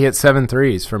 He hit 7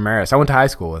 threes for Marist. I went to high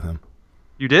school with him.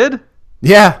 You did?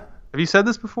 Yeah. Have you said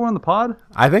this before on the pod?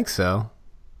 I think so.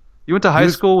 You went to high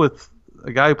school with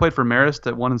a guy who played for Marist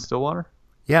that won in Stillwater?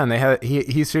 Yeah, and they had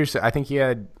he seriously. I think he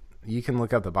had. You can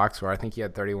look up the box score. I think he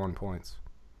had 31 points.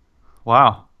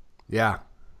 Wow. Yeah.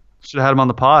 Should have had him on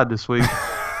the pod this week.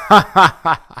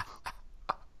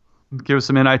 Give us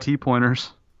some NIT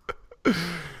pointers.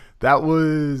 That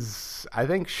was, I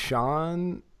think,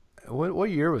 Sean.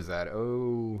 What year was that?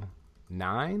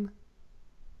 09?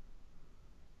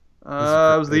 It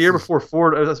was the year before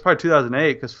Ford. That's probably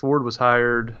 2008 because Ford was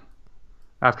hired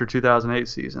after 2008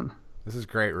 season. This is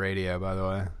great radio, by the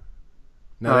way.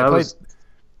 No,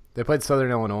 they played Southern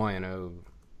Illinois in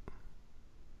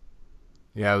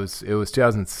Yeah, it was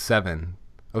 2007.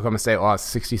 Oklahoma State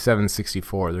lost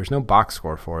 67-64. There's no box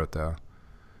score for it though.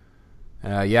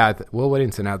 Will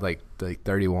Whittington had like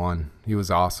 31. He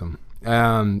was awesome.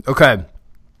 Okay.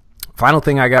 Final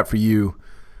thing I got for you.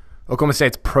 Oklahoma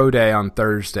State's Pro Day on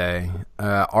Thursday.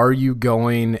 Are you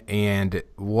going, and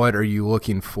what are you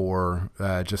looking for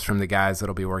just from the guys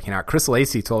that'll be working out? Chris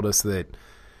Lacey told us that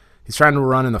he's trying to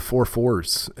run in the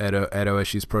 4.4s at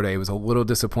OSU's Pro Day. He was a little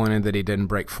disappointed that he didn't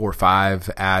break 4.5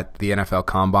 at the NFL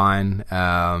Combine.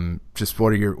 Just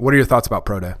what are your thoughts about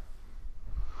Pro Day?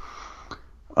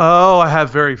 Oh, I have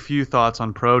very few thoughts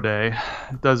on Pro Day.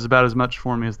 It does about as much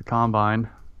for me as the Combine.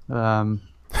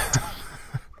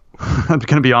 I'm going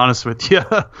to be honest with you.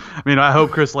 I mean, I hope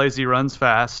Chris Lacey runs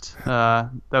fast. That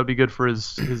would be good for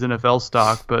his NFL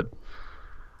stock. But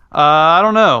I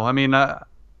don't know. I mean, I'm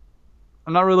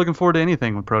not really looking forward to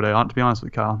anything with Pro Day, to be honest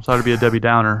with you, Kyle. I'm sorry to be a Debbie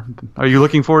Downer. Are you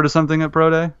looking forward to something at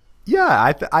Pro Day?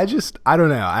 Yeah, I don't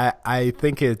know. I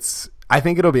think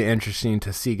it'll be interesting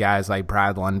to see guys like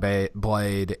Brad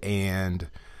Lundblade and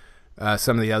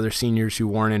some of the other seniors who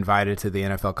weren't invited to the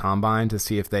NFL Combine to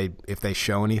see if they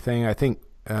show anything. I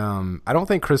don't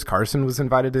think Chris Carson was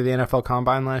invited to the NFL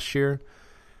Combine last year,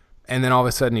 and then all of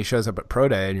a sudden he shows up at Pro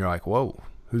Day, and you're like, "Whoa,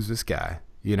 who's this guy?"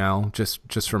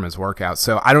 Just from his workout.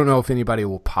 So I don't know if anybody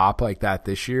will pop like that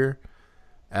this year,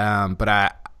 but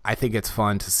I think it's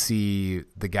fun to see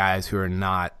the guys who are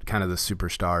not kind of the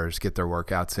superstars get their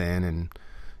workouts in, and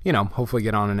hopefully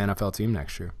get on an NFL team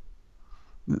next year.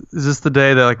 Is this the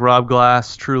day that like Rob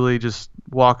Glass truly just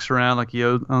walks around like he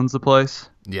owns the place?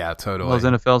 Yeah, totally. Those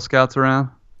NFL scouts around.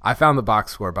 I found the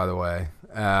box score, by the way.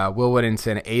 Will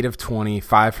Whittington, 8 of 20,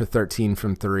 5 for 13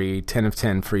 from 3, 10 of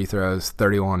 10 free throws,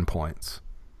 31 points.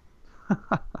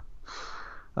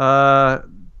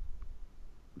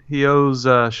 He owes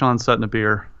Sean Sutton a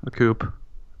coupe.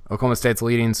 Oklahoma State's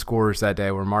leading scorers that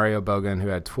day were Mario Bogan, who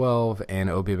had 12, and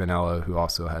Obi Vanello, who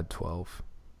also had 12.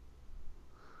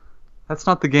 That's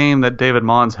not the game that David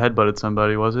Mons headbutted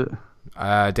somebody, was it?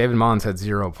 David Mons had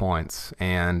 0 points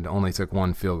and only took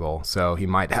 1 field goal, so he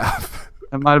might have.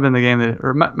 That might have been the game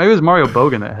or maybe it was Mario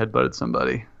Bogan that headbutted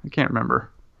somebody. I can't remember.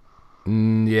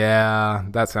 Yeah,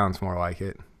 that sounds more like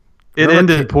it. It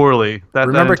ended poorly, that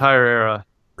remember, entire era.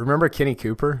 Remember Kenny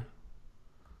Cooper?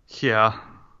 Yeah.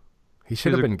 He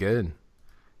should have been good.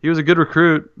 He was a good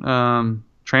recruit.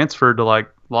 Transferred to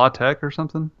like Law Tech or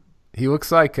something. He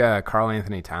looks like Karl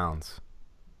Anthony Towns.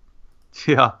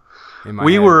 Yeah.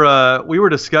 We were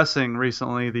discussing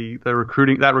recently the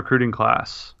recruiting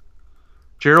class.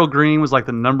 Gerald Green was like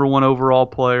the number 1 overall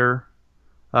player.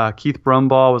 Keith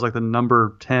Brumbaugh was like the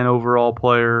number 10 overall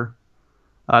player.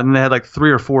 And they had like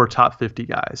 3 or 4 top 50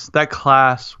 guys. That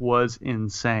class was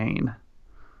insane.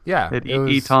 Yeah.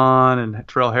 Eton and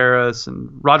Terrell Harris and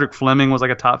Roderick Fleming was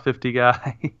like a top 50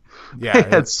 guy. Yeah. They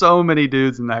had so many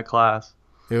dudes in that class.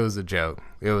 It was a joke.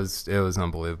 It was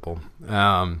unbelievable.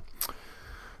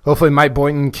 Hopefully Mike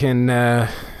Boynton can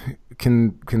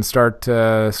start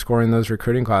scoring those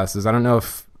recruiting classes. I don't know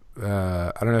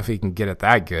if he can get it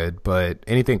that good, but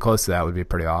anything close to that would be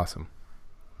pretty awesome.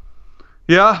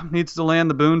 Yeah, needs to land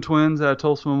the Boone twins at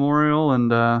Tulsa Memorial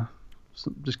and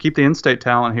just keep the in-state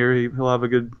talent here. He'll have a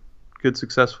good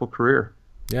successful career.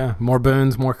 Yeah, more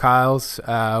Boones, more Kyles.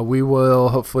 We will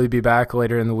hopefully be back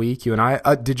later in the week. You and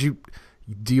I.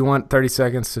 Do you want 30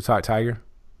 seconds to talk Tiger?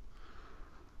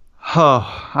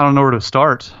 Oh, I don't know where to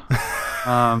start.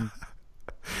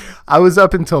 I was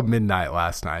up until midnight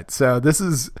last night, so this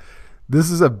is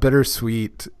a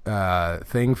bittersweet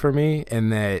thing for me, in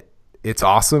that it's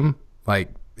awesome. Like,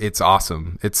 it's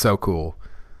awesome. It's so cool,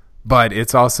 but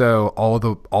it's also all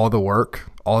the work,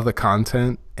 all the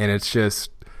content, and it's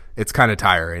kind of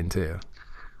tiring too.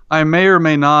 I may or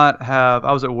may not have.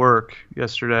 I was at work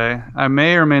yesterday. I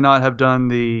may or may not have done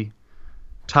the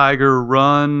Tiger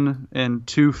run and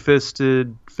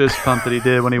two-fisted fist pump that he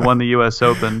did when he won the U.S.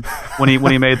 Open, when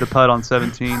he made the putt on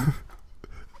 17.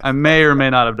 I may or may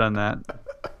not have done that.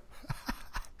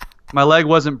 My leg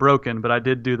wasn't broken, but I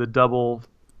did do the double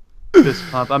fist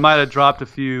pump. I might have dropped a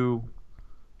few,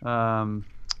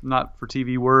 not for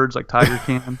TV words like Tiger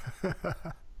can, kind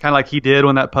of like he did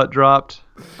when that putt dropped.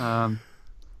 That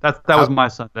was my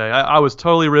Sunday. I was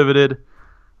totally riveted.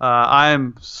 I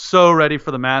am so ready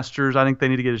for the Masters. I think they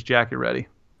need to get his jacket ready.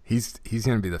 He's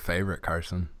going to be the favorite,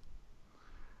 Carson.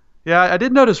 Yeah, I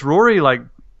did notice Rory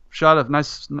shot a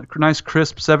nice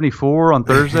crisp 74 on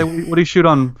Thursday. What did he shoot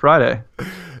on Friday?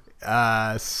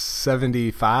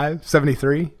 75,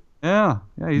 73. Yeah,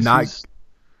 he's not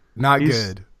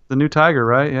good. The new Tiger,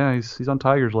 right? Yeah, he's on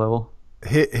Tiger's level.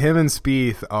 Him and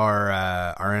Spieth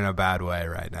are in a bad way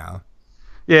right now.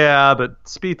 Yeah, but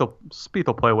Spieth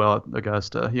will play well at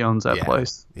Augusta. He owns that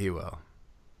place. He will.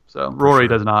 So Rory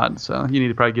does not. So you need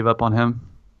to probably give up on him.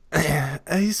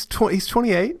 He's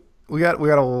 28. We got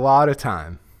a lot of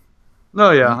time.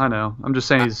 No, yeah, I know. I'm just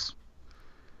saying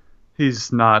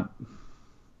he's not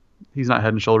head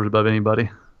and shoulders above anybody.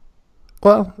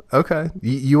 Well, okay.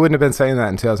 You wouldn't have been saying that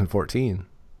in 2014.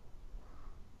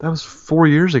 That was 4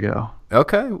 years ago.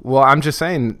 Okay. Well, I'm just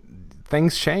saying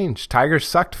things changed. Tiger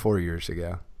sucked 4 years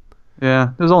ago. Yeah,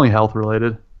 it was only health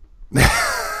related.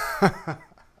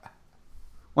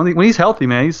 When he's healthy,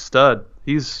 man, he's a stud.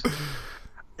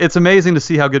 It's amazing to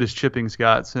see how good his chipping's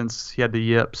got since he had the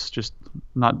yips just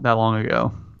not that long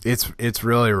ago. It's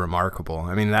really remarkable.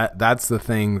 I mean, that's the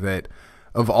thing that,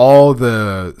 of all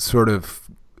the sort of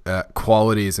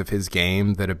qualities of his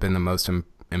game that have been the most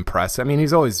impressive. I mean,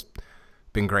 he's always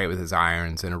been great with his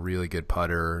irons and a really good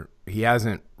putter.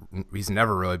 He's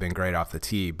never really been great off the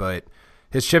tee, but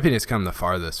his chipping has come the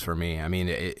farthest for me. I mean,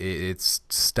 it's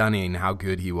stunning how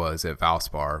good he was at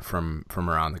Valspar from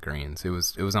around the greens. It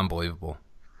was unbelievable.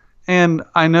 And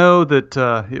I know that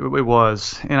it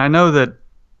was, and I know that,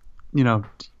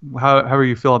 however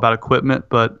you feel about equipment,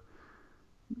 but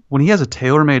when he has a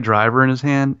TaylorMade driver in his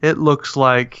hand, it looks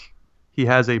like he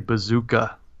has a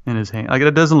bazooka in his hand. Like,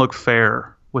 it doesn't look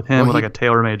fair with him with like a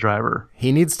TaylorMade driver.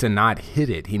 He needs to not hit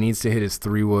it. He needs to hit his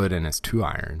 3-wood and his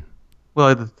 2-iron.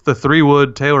 Well, the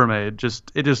 3-wood TaylorMade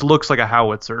it just looks like a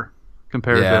howitzer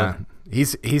compared to.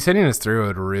 He's hitting his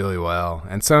 3-wood really well,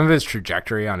 and some of his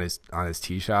trajectory on his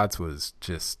tee shots was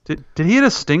just. Did he hit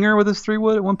a stinger with his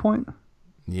 3-wood at one point?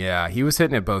 Yeah, he was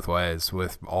hitting it both ways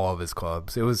with all of his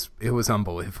clubs. It was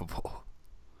unbelievable.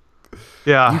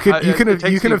 Yeah,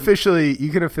 you can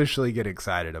officially get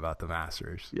excited about the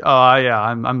Masters. Oh yeah,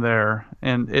 I'm there,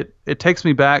 and it takes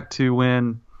me back to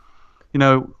when,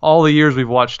 all the years we've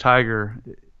watched Tiger.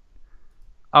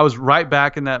 I was right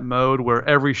back in that mode where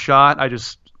every shot I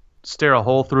just stare a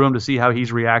hole through him to see how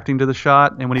he's reacting to the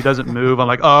shot, and when he doesn't move, I'm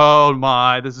like, oh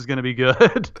my, this is gonna be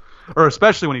good. Or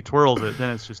especially when he twirls it,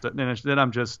 then then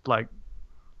I'm just like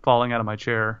falling out of my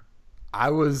chair.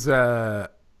 I was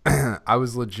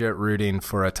legit rooting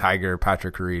for a Tiger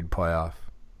Patrick Reed playoff.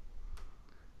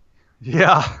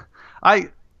 Yeah,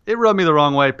 it rubbed me the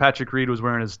wrong way. Patrick Reed was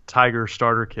wearing his Tiger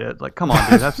starter kit. Like, come on,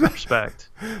 dude, have some respect.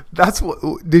 That's what.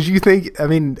 Did you think? I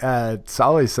mean,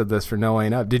 Solly said this for No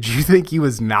Ain't Up. Did you think he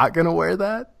was not going to wear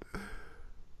that?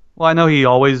 Well, I know he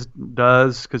always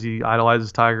does because he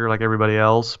idolizes Tiger like everybody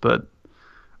else. But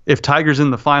if Tiger's in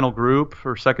the final group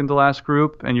or second to last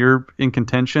group and you're in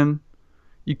contention,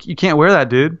 you can't wear that,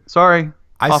 dude. Sorry.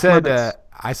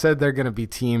 I said they're going to be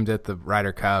teamed at the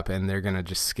Ryder Cup, and they're going to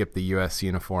just skip the U.S.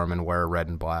 uniform and wear red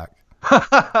and black.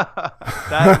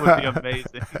 That would be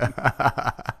amazing.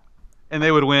 And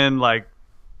they would win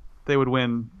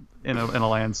in a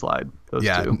landslide. Those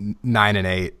two.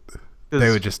 9-8. They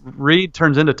would just. Reed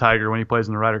turns into Tiger when he plays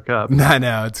in the Ryder Cup. I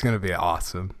know, it's going to be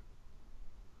awesome.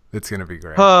 It's going to be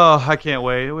great. Oh, I can't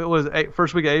wait. It was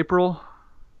first week of April.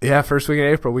 Yeah, first week in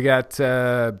April. We got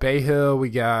Bay Hill, we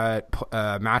got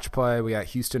match play, we got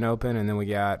Houston Open, and then we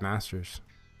got Masters.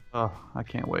 Oh, I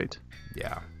can't wait.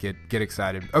 Yeah, get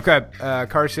excited. Okay,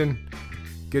 Carson,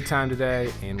 good time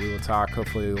today, and we will talk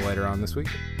hopefully later on this week.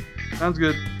 Sounds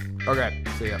good. Okay,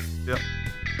 see ya. Yep.